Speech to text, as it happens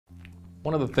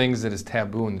One of the things that is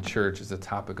taboo in the church is the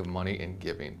topic of money and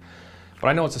giving. But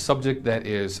I know it's a subject that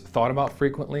is thought about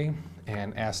frequently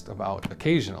and asked about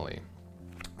occasionally.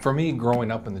 For me, growing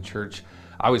up in the church,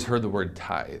 I always heard the word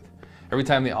tithe. Every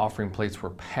time the offering plates were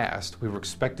passed, we were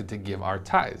expected to give our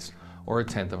tithes, or a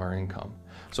tenth of our income.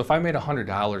 So if I made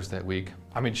 $100 that week,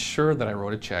 I made sure that I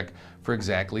wrote a check for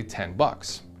exactly 10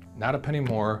 bucks. Not a penny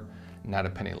more, not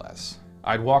a penny less.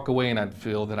 I'd walk away and I'd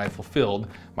feel that I fulfilled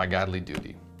my godly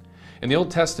duty. In the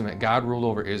Old Testament, God ruled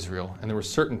over Israel, and there were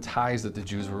certain tithes that the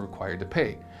Jews were required to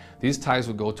pay. These tithes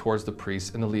would go towards the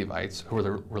priests and the Levites, who were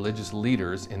the religious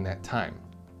leaders in that time.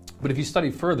 But if you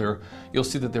study further, you'll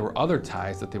see that there were other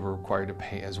tithes that they were required to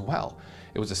pay as well.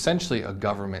 It was essentially a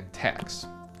government tax.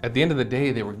 At the end of the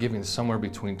day, they were giving somewhere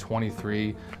between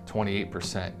 23,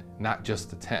 28%, not just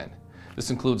the 10.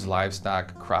 This includes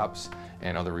livestock, crops,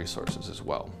 and other resources as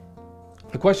well.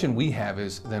 The question we have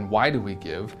is, then why do we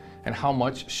give, and how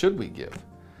much should we give?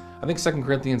 I think 2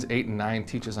 Corinthians 8 and 9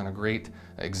 teaches on a great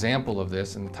example of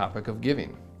this in the topic of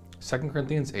giving. 2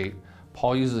 Corinthians 8,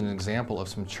 Paul uses an example of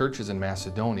some churches in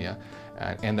Macedonia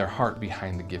and their heart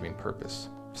behind the giving purpose.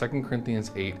 2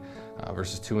 Corinthians 8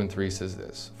 verses 2 and 3 says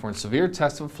this, "For in severe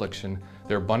tests of affliction,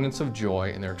 their abundance of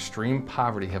joy and their extreme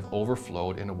poverty have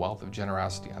overflowed in a wealth of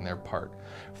generosity on their part.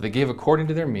 For they gave according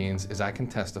to their means, as I can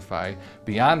testify,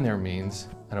 beyond their means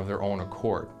and of their own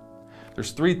accord."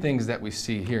 There's three things that we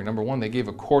see here. Number one, they gave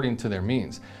according to their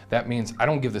means. That means I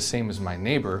don't give the same as my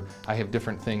neighbor. I have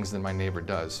different things than my neighbor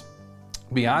does.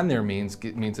 Beyond their means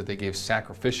means that they gave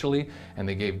sacrificially and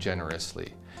they gave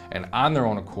generously. And on their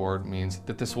own accord means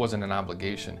that this wasn't an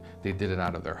obligation. They did it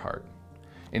out of their heart.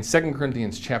 In 2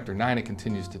 Corinthians chapter 9, it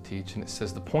continues to teach, and it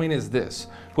says, "The point is this,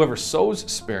 whoever sows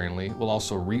sparingly will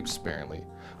also reap sparingly.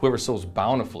 Whoever sows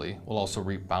bountifully will also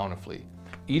reap bountifully.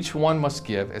 Each one must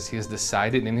give as he has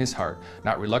decided in his heart,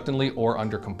 not reluctantly or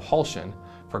under compulsion,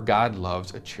 for God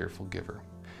loves a cheerful giver."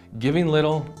 Giving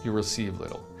little, you receive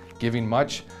little. Giving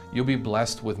much, you'll be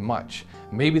blessed with much.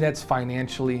 Maybe that's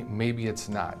financially, maybe it's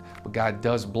not, but God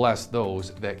does bless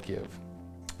those that give.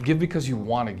 Give because you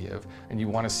want to give and you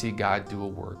want to see God do a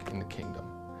work in the kingdom.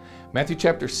 Matthew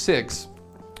chapter 6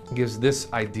 gives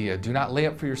this idea, "Do not lay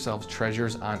up for yourselves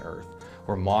treasures on earth,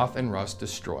 where moth and rust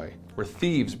destroy, where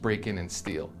thieves break in and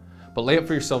steal. But lay up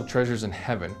for yourself treasures in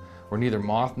heaven, where neither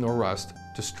moth nor rust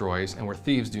destroys, and where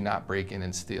thieves do not break in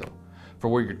and steal. For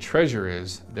where your treasure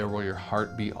is, there will your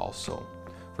heart be also."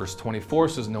 Verse 24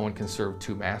 says, "No one can serve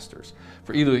two masters,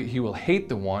 for either he will hate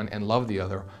the one and love the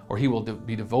other, or he will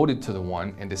be devoted to the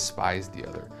one and despise the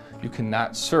other. You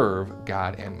cannot serve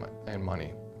God and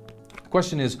money." The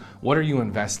question is, what are you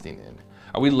investing in?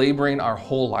 Are we laboring our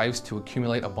whole lives to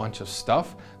accumulate a bunch of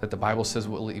stuff that the Bible says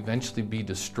will eventually be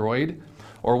destroyed?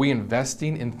 Or are we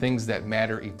investing in things that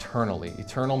matter eternally?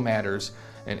 Eternal matters,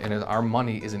 and our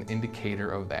money is an indicator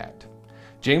of that.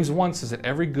 James 1 says that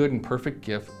every good and perfect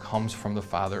gift comes from the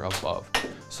Father above.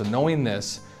 So knowing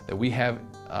this, that we have,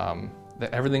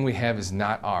 that everything we have is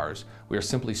not ours, we are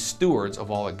simply stewards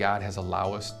of all that God has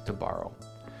allowed us to borrow.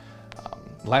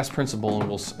 Last principle, and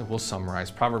we'll summarize.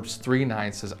 Proverbs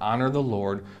 3:9 says, "Honor the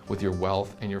Lord with your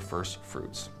wealth and your first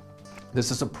fruits."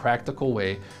 This is a practical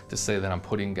way to say that I'm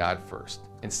putting God first.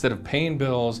 Instead of paying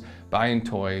bills, buying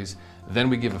toys,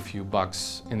 then we give a few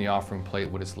bucks in the offering plate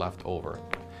what is left over.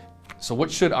 So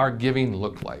what should our giving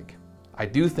look like? I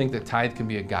do think that tithe can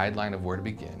be a guideline of where to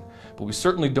begin, but we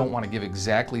certainly don't want to give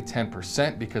exactly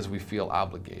 10% because we feel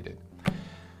obligated.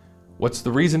 What's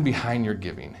the reason behind your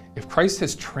giving? If Christ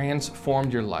has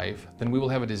transformed your life, then we will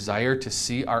have a desire to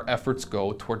see our efforts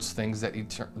go towards things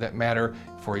that matter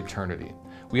for eternity.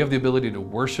 We have the ability to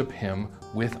worship Him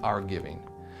with our giving.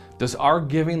 Does our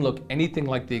giving look anything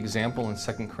like the example in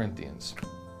 2 Corinthians?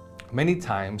 Many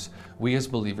times, we as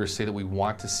believers say that we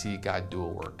want to see God do a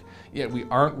work, yet we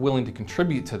aren't willing to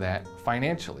contribute to that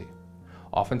financially.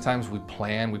 Oftentimes we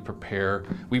plan, we prepare,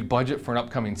 we budget for an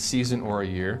upcoming season or a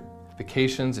year,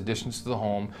 vacations, additions to the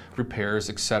home, repairs,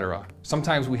 etc.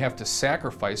 Sometimes we have to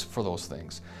sacrifice for those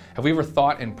things. Have we ever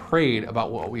thought and prayed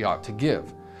about what we ought to give?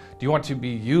 Do you want to be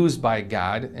used by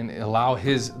God and allow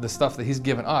the stuff that He's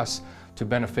given us to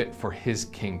benefit for His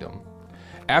kingdom?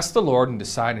 Ask the Lord and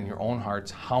decide in your own hearts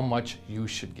how much you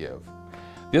should give.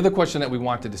 The other question that we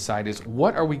want to decide is,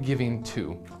 what are we giving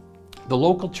to? The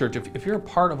local church, if you're a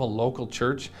part of a local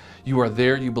church, you are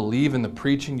there, you believe in the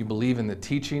preaching, you believe in the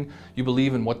teaching, you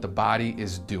believe in what the body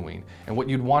is doing. And what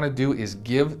you'd want to do is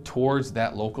give towards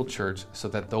that local church so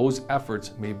that those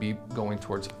efforts may be going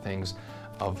towards things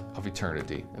of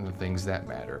eternity and the things that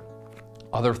matter.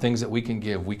 other things that we can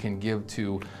give. We can give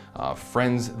to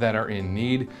friends that are in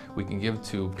need. We can give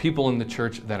to people in the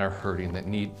church that are hurting, that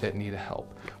need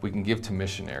help. We can give to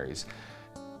missionaries.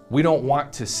 We don't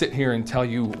want to sit here and tell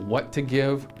you what to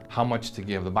give, how much to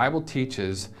give. The Bible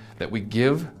teaches that we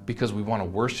give because we want to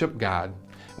worship God.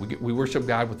 We worship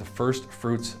God with the first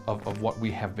fruits of what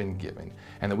we have been given,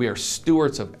 and that we are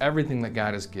stewards of everything that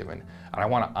God has given. And I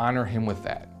want to honor Him with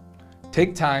that.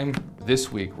 Take time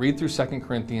this week, read through 2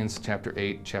 Corinthians chapter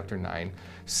 8, chapter 9.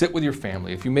 Sit with your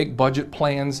family. If you make budget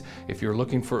plans, if you're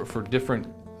looking for different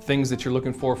things that you're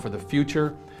looking for the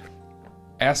future,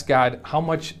 ask God, how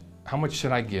much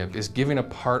should I give? Is giving a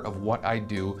part of what I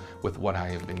do with what I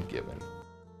have been given?